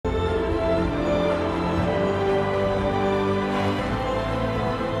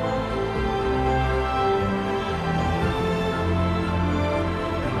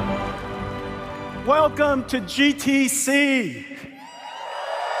Welcome to GTC.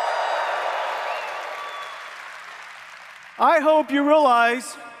 I hope you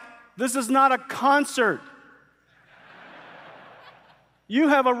realize this is not a concert. You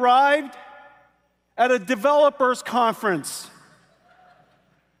have arrived at a developers conference.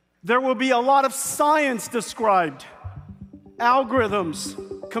 There will be a lot of science described,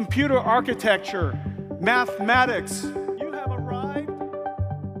 algorithms, computer architecture, mathematics. You have arrived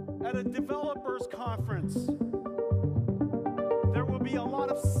at a developers conference. There will be a lot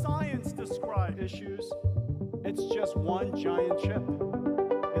of science described issues. It's just one giant chip.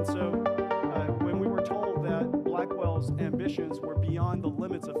 And so when we were told that Blackwell's ambitions were beyond the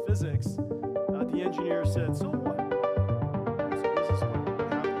limits of physics, the engineer said, so what? So this is what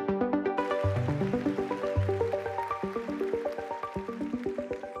happened.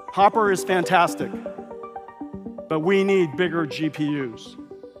 Hopper is fantastic, but we need bigger GPUs.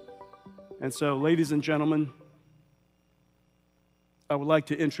 And so, ladies and gentlemen, I would like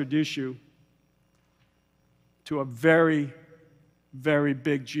to introduce you to a very, very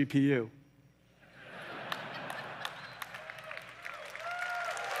big GPU.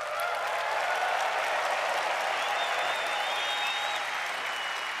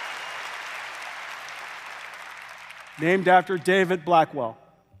 Named after David Blackwell,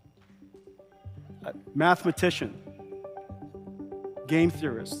 a mathematician, game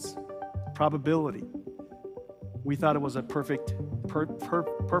theorists, probability. We thought it was a perfect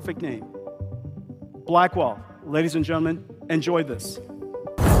name. Blackwell, ladies and gentlemen, enjoy this.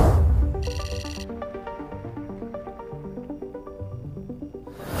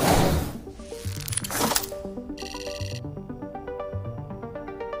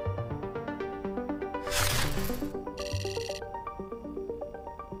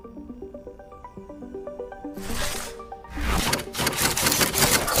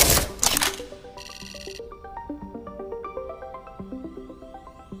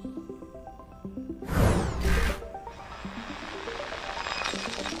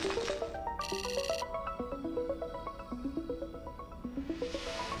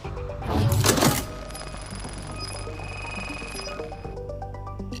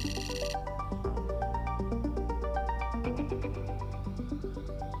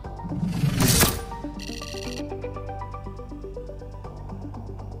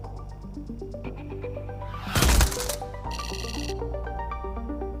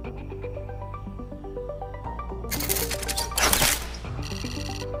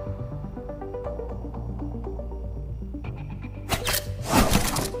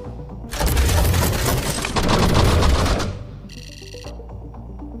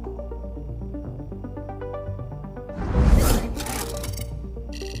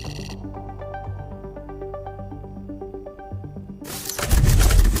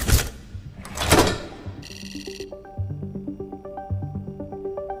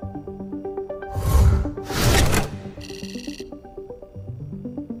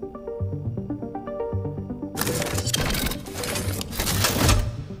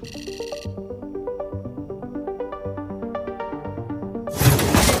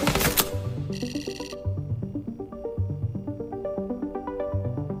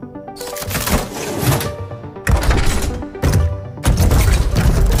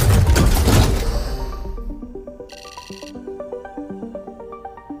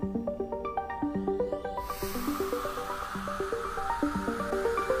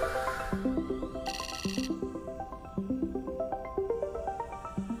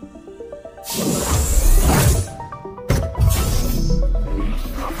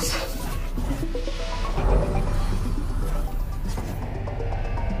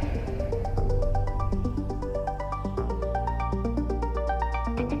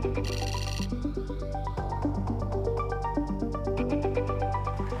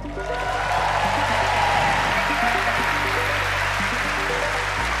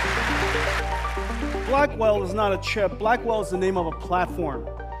 Blackwell is not a chip. Blackwell is the name of a platform.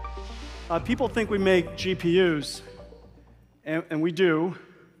 People think we make GPUs, and we do,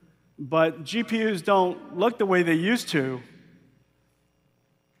 but GPUs don't look the way they used to.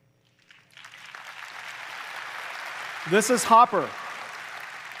 This is Hopper.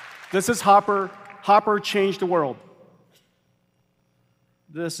 This is Hopper. Hopper changed the world.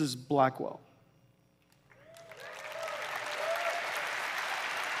 This is Blackwell.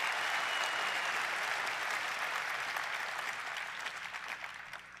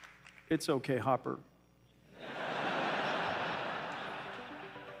 It's okay, Hopper.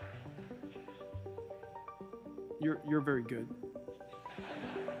 You're very good.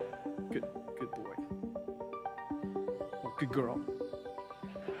 Good boy. Oh, good girl.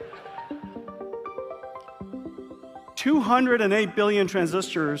 208 billion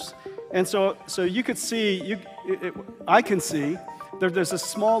transistors, and so you could see, I can see, there's a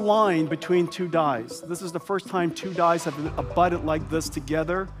small line between two dies. This is the first time two dies have abutted like this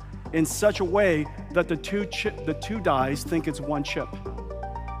together in such a way that the two dies think it's one chip.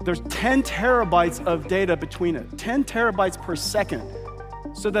 There's 10 terabytes of data between it, 10 terabytes per second,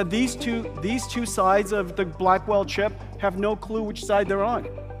 so that these two sides of the Blackwell chip have no clue which side they're on.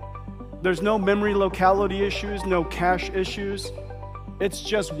 There's no memory locality issues, no cache issues. It's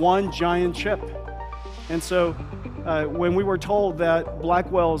just one giant chip. And so when we were told that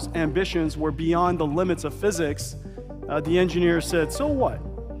Blackwell's ambitions were beyond the limits of physics, the engineer said, so what?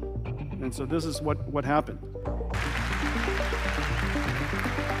 And so this is what happened.